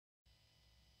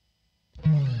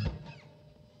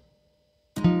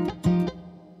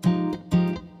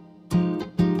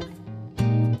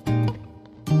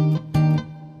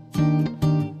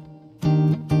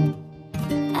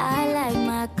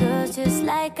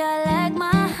like I like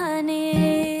my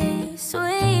honey.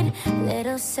 Sweet,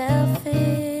 little selfish.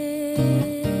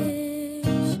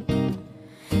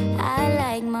 I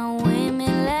like my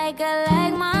women like I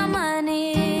like my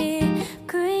money.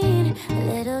 Green,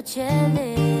 little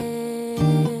jealous.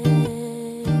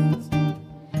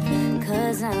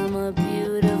 'Cause I'm a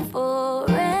beautiful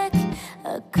wreck,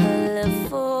 a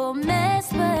colorful mess,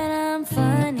 but I'm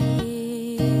funny.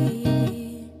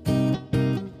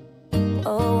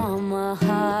 Oh, I'm a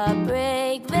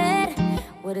heartbreak vet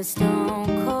with a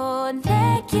stone cold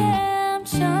neck. Yeah, I'm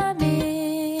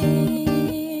charming.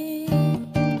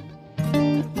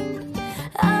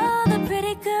 All the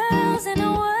pretty girls in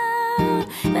the world,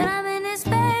 but I'm in this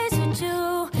space with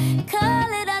you. Call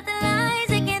it out the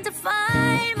lines, I can't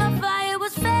define. My fire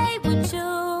was fade with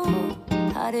you.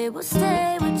 Heart, it will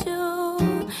stay with you.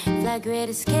 Fly great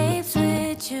escapes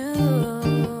with you.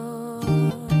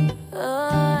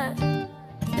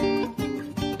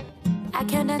 I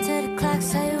count down to the clock,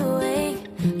 say you awake.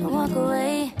 Don't walk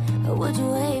away, or would you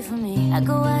wait for me? I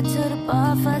go out to the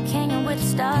bar, fuck hanging with the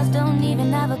stars. Don't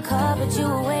even have a car, but you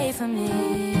away from me.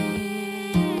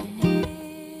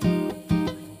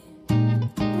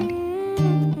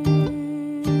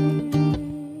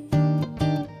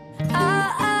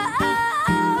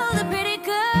 The pretty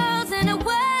girls in the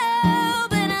world,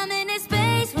 but I'm in this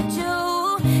space with you.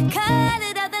 Cut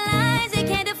it out the lines, they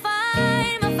can't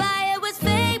define. My fire was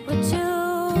fake with you.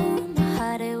 My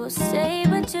heart, it will stay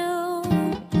with you.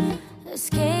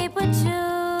 Escape with you.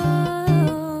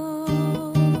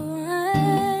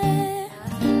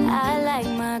 I like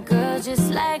my girl just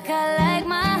like I like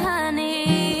my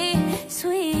honey.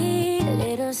 Sweet,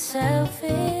 little selfish.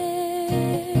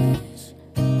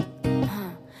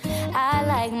 I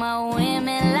like my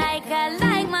women like I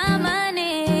like my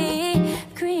money.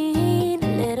 Green,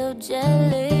 little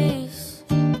jealous.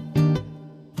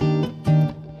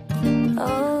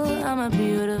 Oh, I'm a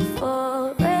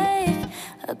beautiful wreck,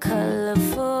 a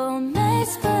colorful mess,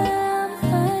 but I'm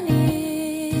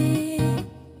funny.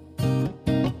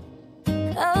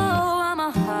 Oh, I'm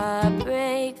a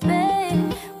heartbreak vet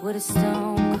with a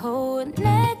stone cold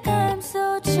neck. I'm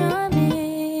so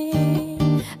charming.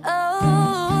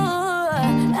 Oh,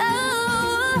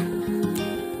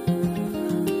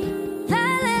 la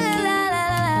la la la la la.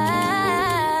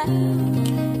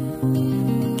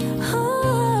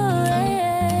 Ooh,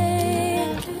 yeah.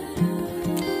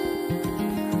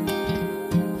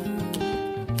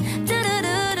 Do do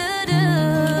do do do.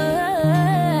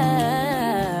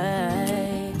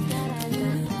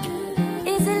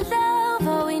 Is it love?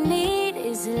 All we need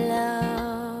is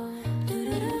love.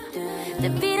 The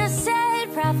Beatles said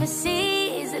prophecy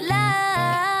is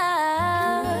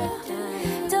love.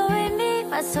 Do re mi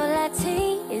fa sol la ti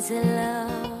is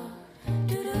love.